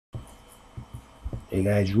Hey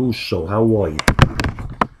guys, Russo, how are you?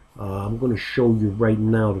 I'm going to show you right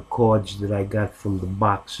now the cards that I got from the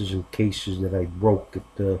boxes and cases that I broke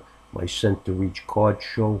at my Center Reach card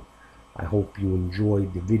show. I hope you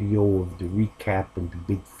enjoyed the video of the recap and the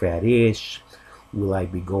big fat ass. Will I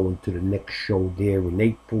be going to the next show there in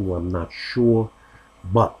April? I'm not sure.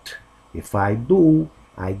 But if I do,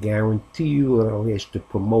 I guarantee you that I'll ask the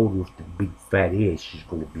promoter if the big fat ass is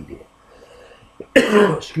going to be there.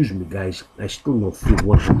 Excuse me, guys. I still don't feel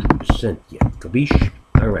 100% yet. Kabish?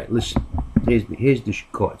 Alright, listen. Here's the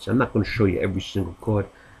cards. I'm not going to show you every single card.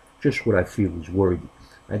 Just what I feel is worthy.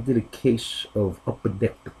 I did a case of Upper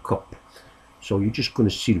Deck the Cup. So you're just going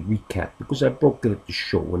to see the recap. Because I broke it at the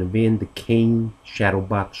show. When Evander Kane,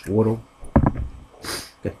 Shadowbox Auto.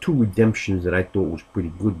 Got two redemptions that I thought was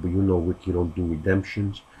pretty good. But you know Ricky don't do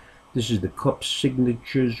redemptions. This is the Cup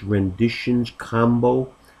Signatures, Renditions,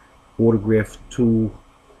 Combo. Autograph to,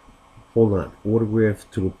 autograph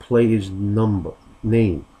to the player's name.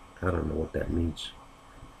 I don't know what that means.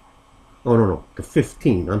 Oh, no, the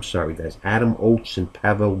 15, I'm sorry guys, Adam Oates and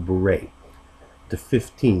Pavel Bure. The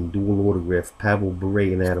 15, dual autograph, Pavel Bure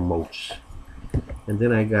and Adam Oates. And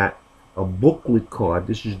then I got a booklet card.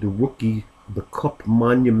 This is the rookie, the Cup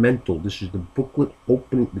Monumental. This is the booklet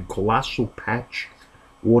opening, the Colossal Patch,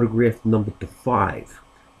 autograph number to 5.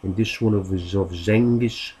 And this one is of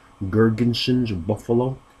Zengus Girgensons of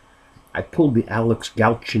Buffalo. I pulled the Alex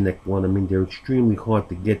Galchenyuk one. I mean, they're extremely hard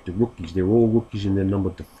to get, the rookies. They're all rookies and they're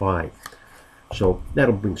numbered to 5. So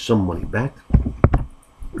that'll bring some money back.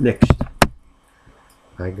 Next,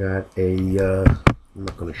 I got a, I'm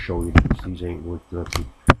not going to show you these. These ain't worth nothing.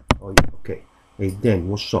 Oh, yeah, okay. Hey, Dan,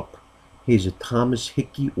 what's up? Here's a Thomas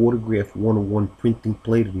Hickey autograph 101 printing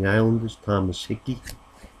plate of the Islanders. Thomas Hickey.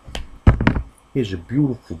 Here's a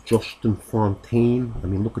beautiful Justin Fontaine. I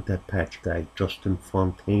mean, look at that patch, guys. Justin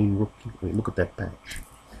Fontaine rookie. I mean, look at that patch.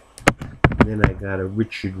 And then I got a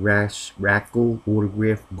Richard Rackle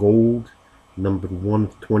autograph gold, numbered 1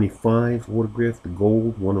 of 25. Autograph the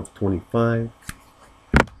gold, 1 of 25.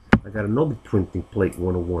 I got another printing plate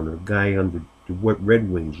 101. A guy under the Red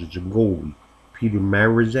Wings. It's a goalie, Peter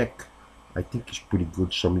Marazek. I think he's pretty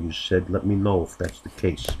good. Some of you said. Let me know if that's the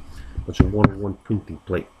case. It's a 101 printing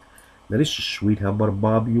plate. Now this is sweet. How about a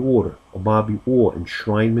Bobby Orr? A Bobby Orr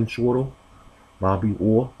enshrinement's auto. Bobby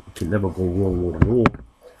Orr. You can never go wrong with an Orr.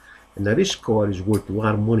 And now this card is worth a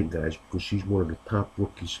lot of money, guys, because he's one of the top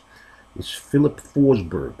rookies. It's Philip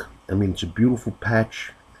Forsberg. I mean, it's a beautiful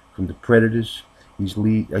patch from the Predators.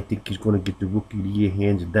 I think he's going to get the Rookie of the Year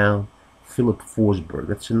hands down. Philip Forsberg.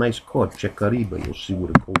 That's a nice card. Check out eBay. You'll see what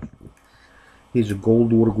it goes for. Here's a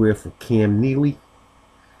gold autograph of Cam Neely,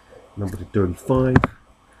 number 35.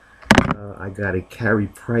 I got a Carey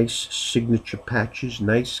Price signature patches.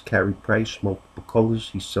 Nice. Carey Price, multiple colors.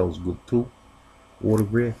 He sells good too.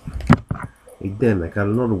 Autograph. Hey, then I got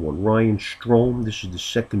another one. Ryan Strome. This is the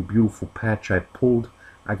second beautiful patch I pulled.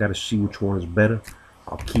 I got to see which one is better.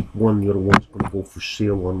 I'll keep one. The other one's going to go for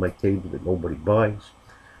sale on my table that nobody buys.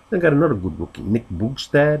 Then I got another good rookie. Nick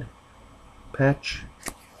Bukestad patch.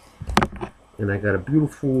 And I got a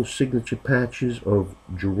beautiful signature patches of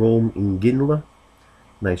Jerome Iginla.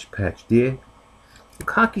 Nice patch there.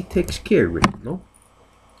 Hockey takes care of it, you know.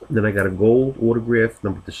 And then I got a gold autograph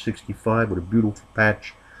number to 65 with a beautiful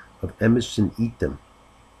patch of Emerson Eaton.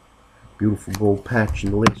 Beautiful gold patch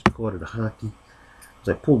in the last card of the hockey. As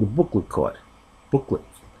I pulled the booklet card. Booklet.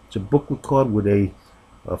 It's a booklet card with a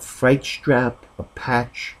fight strap, a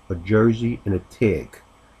patch, a jersey, and a tag.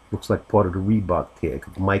 Looks like part of the Reebok tag.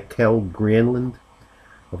 Michael Granlund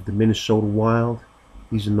of the Minnesota Wild.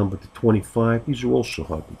 These are numbered to 25. These are also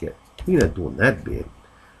hard to get. You're not doing that bad.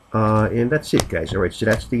 And that's it, guys. All right, so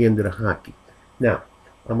that's the end of the hockey. Now,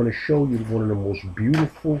 I'm going to show you one of the most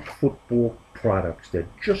beautiful football products that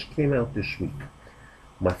just came out this week.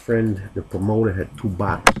 My friend, the promoter, had 2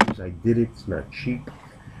 boxes. I did it. It's not cheap.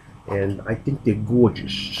 And I think they're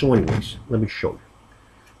gorgeous. So anyways, let me show you.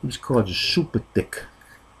 These cards are super thick.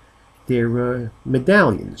 They're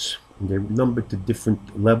medallions. And they're numbered to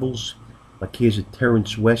different levels. Like here's a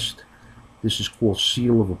Terrence West. This is called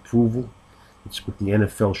Seal of Approval. It's with the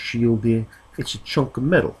NFL shield there. It's a chunk of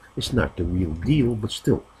metal. It's not the real deal, but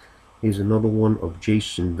still. Here's another one of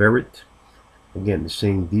Jason Verrett. Again, the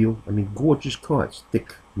same deal. I mean, gorgeous cards.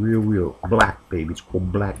 Thick, real black, baby. It's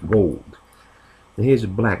called Black Gold. And here's a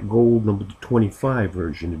Black Gold number 25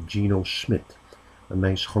 version of Geno Smith. A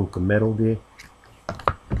nice hunk of metal there.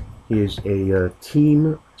 Here's a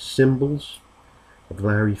team symbols of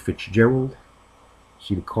Larry Fitzgerald.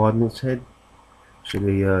 See the Cardinals head? So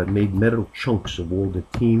they made metal chunks of all the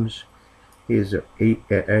teams. Here's a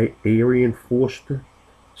Arian Foster,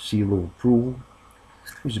 seal of approval.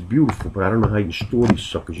 These are beautiful, but I don't know how you store these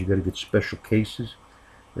suckers. You got to get special cases.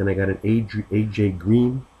 And I got an AJ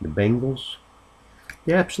Green, the Bengals.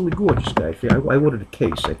 They're absolutely gorgeous, guys. I ordered a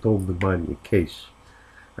case. I told them to buy me a case.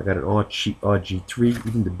 I got an RG3,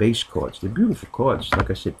 even the base cards. They're beautiful cards. Like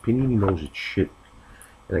I said, Panini knows its shit.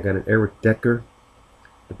 And I got an Eric Decker.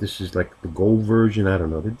 But this is like the gold version. I don't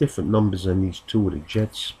know. There are different numbers on these two of the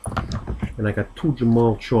Jets. And I got two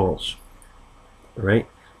Jamal Charles. Alright?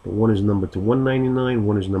 But one is numbered to 199,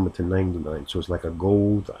 one is numbered to 99. So it's like a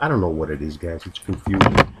gold. I don't know what it is, guys. It's confusing.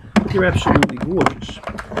 But they're absolutely gorgeous.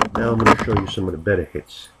 Now I'm going to show you some of the better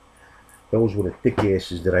hits. Those were the thick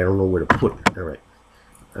asses that I don't know where to put. Alright.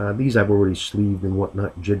 These I've already sleeved and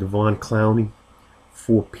whatnot. Jadeveon Clowney.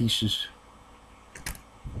 4 pieces.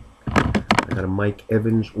 I got a Mike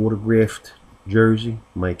Evans autographed jersey.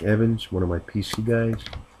 Mike Evans, one of my PC guys.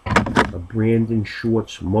 A Brandon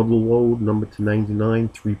Shorts Mother Load, number to 99,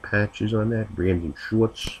 3 patches on that. Brandon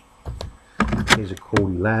Shorts. Here's a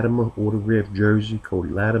Cody Latimer autographed jersey. Cody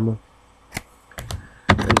Latimer.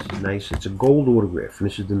 This is nice. It's a gold autograph, and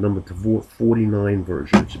this is the number to 49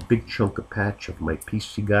 version. It's a big chunk of patch of my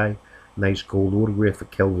PC guy. Nice gold autograph for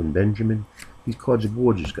Kelvin Benjamin. These cards are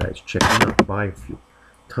gorgeous, guys. Check them out. Buy a few.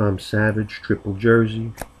 Tom Savage triple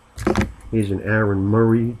jersey. Here's an Aaron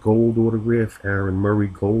Murray gold autograph. Aaron Murray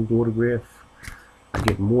gold autograph. I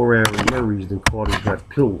get more Aaron Murrays than Carter's got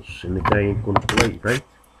pills, and the guy ain't gonna play, right?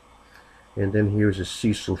 And then here's a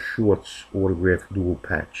Cecil Shorts autograph dual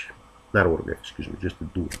patch. Not autograph, excuse me, just a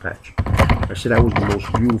dual patch. I said that was the most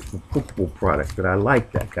beautiful football product, but I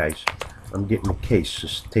like that, guys. I'm getting a case, so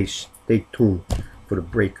stay tuned for the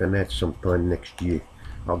break on that sometime next year.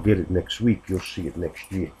 I'll get it next week. You'll see it next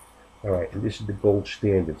year. Alright, and this is the gold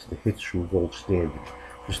standards, the hits from gold standards.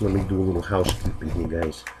 Just let me do a little housekeeping here,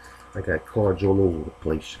 guys. I got cards all over the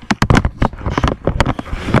place.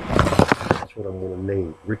 That's what I'm going to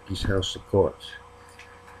name, Ricky's House of Cards.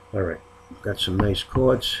 Alright, got some nice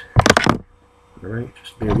cards. Alright,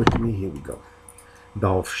 just bear with me. Here we go.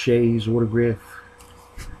 Dolph Shays autograph.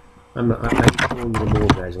 I'm showing you them all,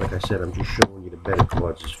 guys. Like I said, I'm just showing you the better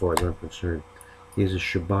cards as far as I'm concerned. Here's a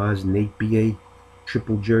Shabazz Napier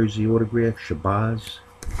triple jersey autograph, Shabazz.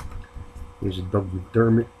 Here's a Doug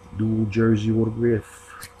McDermott dual jersey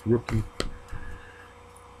autograph, rookie.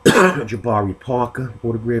 Jabari Parker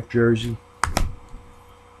autograph jersey.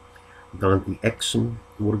 Dante Exum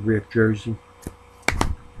autograph jersey.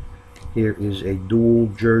 Here is a dual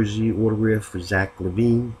jersey autograph for Zach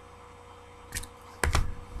Levine.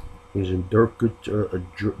 Here's a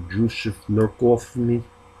Jusuf Nurkic for me,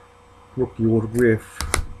 rookie autograph.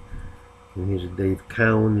 And here's a Dave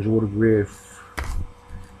Cowens autograph.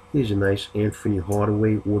 Here's a nice Anthony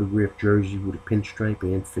Hardaway autograph jersey with a pinstripe,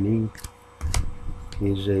 Anthony.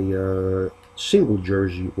 Here's a single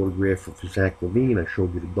jersey autograph for Zach Levine. I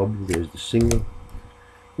showed you the double. There's the single.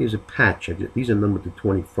 Here's a patch. These are numbered to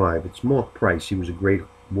 25. It's Mark Price. He was a great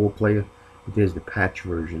ball player. But there's the patch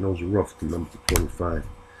version. Those are rough to number to 25.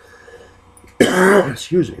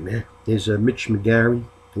 Excuse me, man. There's a Mitch McGarry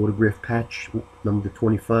autograph patch, number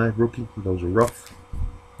 25, rookie. Those are rough.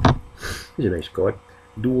 Here's a nice card.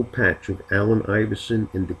 Dual patch with Allen Iverson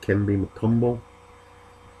and Dikembe Mutombo,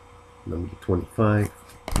 number 25.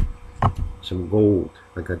 Some gold.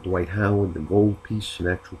 I got Dwight Howard, the gold piece, an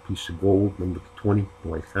actual piece of gold, number 20,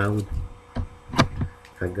 Dwight Howard.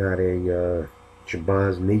 I got a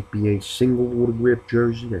Shabazz Napier single autograph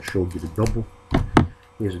jersey. I showed you the double.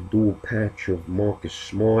 Here's a dual patch of Marcus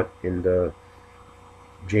Smart and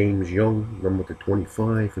James Young, number to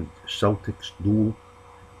 25, and Celtics dual.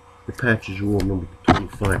 The patches are all number to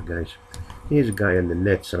 25, guys. Here's a guy on the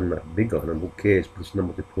Nets. I'm not big on him. Who cares? But it's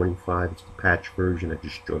number to 25. It's the patch version. I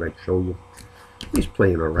just thought I'd show you. He's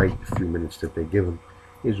playing all right. The few minutes that they give him.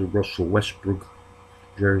 Here's a Russell Westbrook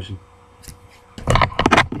jersey.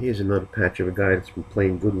 Here's another patch of a guy that's been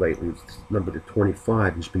playing good lately. It's number to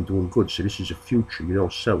 25. He's been doing good. So this is a future. You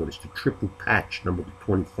don't sell it. It's the triple patch, number to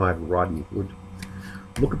 25, Rodney Hood.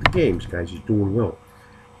 Look at the games, guys. He's doing well.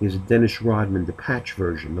 Here's a Dennis Rodman, the patch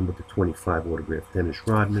version, number to 25 autograph. Dennis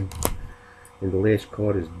Rodman. And the last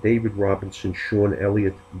card is David Robinson, Sean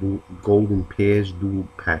Elliott, Golden Pairs, dual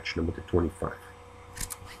patch, number to 25.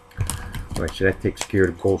 Alright, so that takes care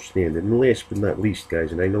of the gold standard. And last but not least,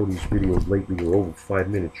 guys, and I know these videos lately are over 5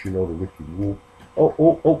 minutes. You know the Ricky rule.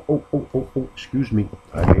 Oh, excuse me.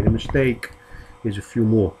 I made a mistake. Here's a few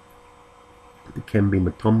more. Dikembe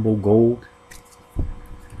Mutombo gold.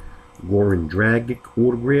 Goran Dragic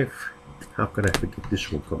autograph. How could I forget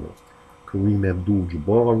this one coming up? Kareem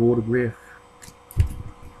Abdul-Jabbar autograph.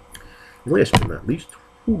 Last but not least,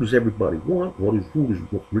 who does everybody want? Who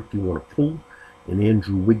does Ricky want to pull? an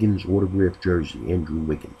Andrew Wiggins autographed jersey. Andrew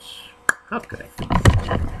Wiggins. How could I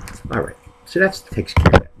forget? All right. So that takes care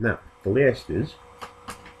of that. Now, the last is,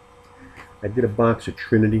 I did a box of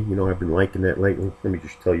Trinity. You know, I've been liking that lately. Let me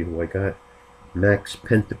just tell you who I got. Max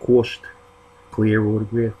Pentecost, clear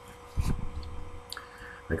autograph.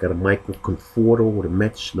 I got a Michael Conforto with the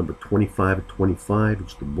Mets, number 25/25.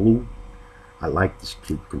 It's the blue. I like this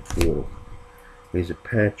kid, Conforto. There's a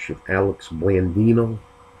patch of Alex Blandino.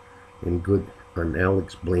 Any good on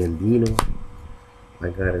Alex Blandino? I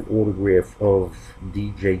got an autograph of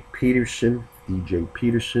DJ Peterson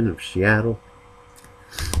of Seattle.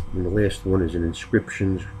 And the last one is an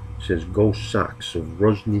inscription. It says Go Sox of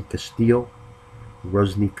Rusney Castillo.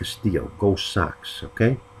 Go Sox,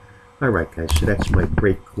 okay? Alright guys, so that's my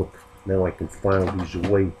break. Look, now I can file these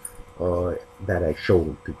away that I showed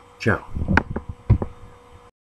them to. Ciao.